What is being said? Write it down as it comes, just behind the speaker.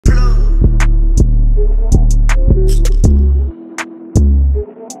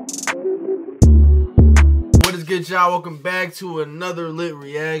it, y'all? Welcome back to another lit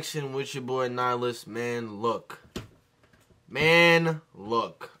reaction with your boy NiTris. Man,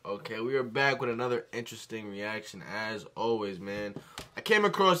 look. Okay, we are back with another interesting reaction as always, man. I came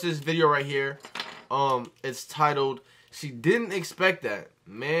across this video right here. It's titled, "She Didn't Expect That.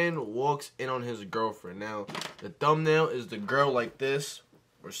 Man Walks In on His Girlfriend." Now, the thumbnail is the girl like this,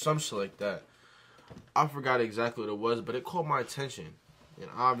 or some shit like that. I forgot exactly what it was, but it caught my attention. And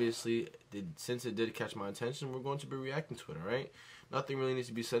obviously, since it did catch my attention, we're going to be reacting to it, alright? Nothing really needs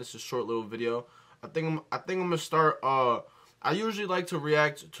to be said. It's a short little video. I think I'm gonna start, I usually like to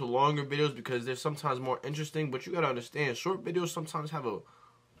react to longer videos because they're sometimes more interesting, but you gotta understand, short videos sometimes have a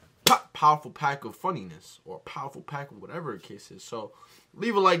powerful pack of funniness, or a powerful pack of whatever the case is. So,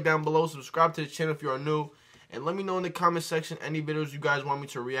 leave a like down below, subscribe to the channel if you are new, and let me know in the comment section any videos you guys want me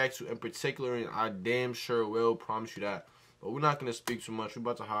to react to in particular, and I damn sure will, promise you that. But we're not going to speak too much. We're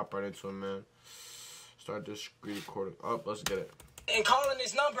about to hop right into it, man. Start this screen recording up. Let's get it. And calling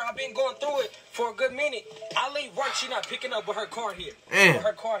this number, I've been going through it for a good minute. I leave work, she not picking up with her car here. With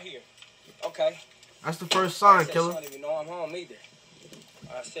her car here. Okay. That's the first sign, killer. She don't even know I'm home either.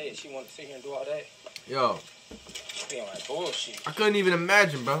 I said she wanted to sit here and do all that. Yo. She being like bullshit. I couldn't even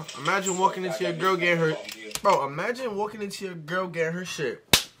imagine, bro. Imagine walking into your girl getting her... Bro, imagine walking into your girl getting her shit.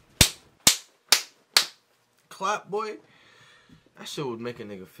 Clap, boy. That shit would make a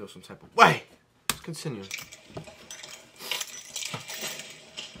nigga feel some type of way. Let's continue.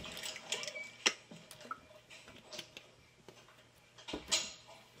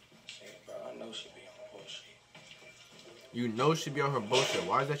 Bro, I know she be on her bullshit. You know she be on her bullshit.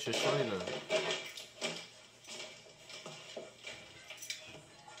 Why is that your shorty then?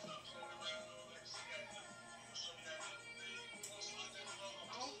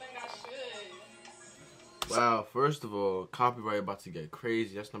 Wow, first of all, copyright about to get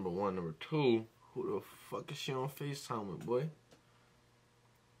crazy. That's number one. Number two, who the fuck is she on FaceTime with, boy?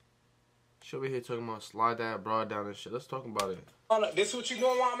 She over here talking about slide that broad down and shit. Let's talk about it. This what you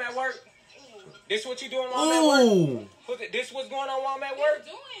doing while I'm at work? This what you doing while I'm at work? This what's going on while I'm at work?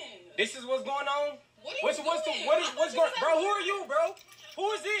 This is what's going on? What's going on? Bro, who are you, bro?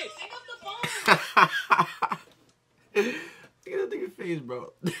 Who is this? Pick up the phone. Look at that nigga's face,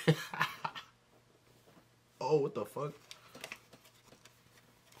 bro. Oh, what the fuck?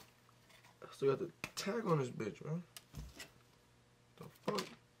 I still got the tag on this bitch, bro. The fuck?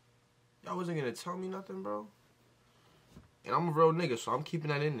 Y'all wasn't gonna tell me nothing, bro? And I'm a real nigga, so I'm keeping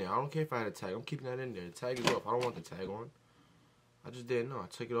that in there. I don't care if I had a tag. I'm keeping that in there. The tag is off. I don't want the tag on. I just didn't know. I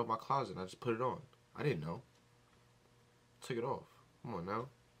took it off my closet and I just put it on. I didn't know. Took it off. Come on now.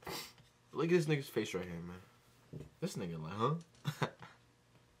 Look at this nigga's face right here, man. This nigga like, huh?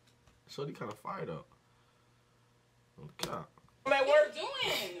 Shorty kind of fired up. I'm at work.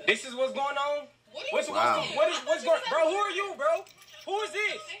 This is what's going on. What's going? Bro, who are you, bro? Who is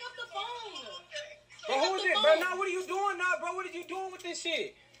this? Pick up the phone. Bro, who is it, bro? Now, what are you doing now, bro? What are you doing with this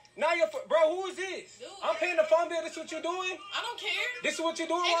shit? Now you're, bro. Who is this? Dude, I'm paying the phone bill. This is what you're doing? I don't care. This is what you're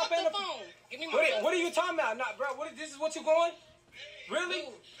doing? Pick while I'm up paying the phone. Give me my phone. What are you talking about? Nah, bro. This is what you going? Really?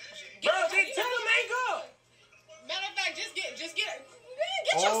 Dude, bro, then tell him hang up. Matter of fact, just get your stuff.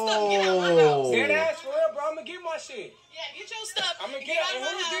 Get out of my house. Dead ass for real, bro. I'm gonna get my shit. Yeah, get your stuff. I'm gonna get out of my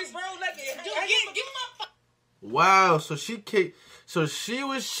house. Who is this, bro? Let me. Dude, give me my phone. Wow, so she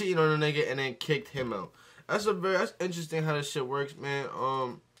was cheating on a nigga and then kicked him out. That's interesting how this shit works, man.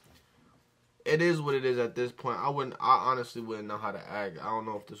 It is what it is at this point. I honestly wouldn't know how to act. I don't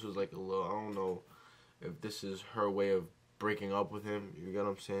know if this was like I don't know if this is her way of breaking up with him. You get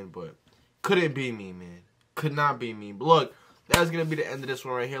what I'm saying? But couldn't be me, man. Could not be me. But look, that's going to be the end of this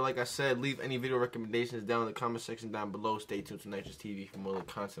one right here. Like I said, leave any video recommendations down in the comment section down below. Stay tuned to NiTris TV for more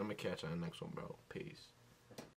content. I'm going to catch you on the next one, bro. Peace.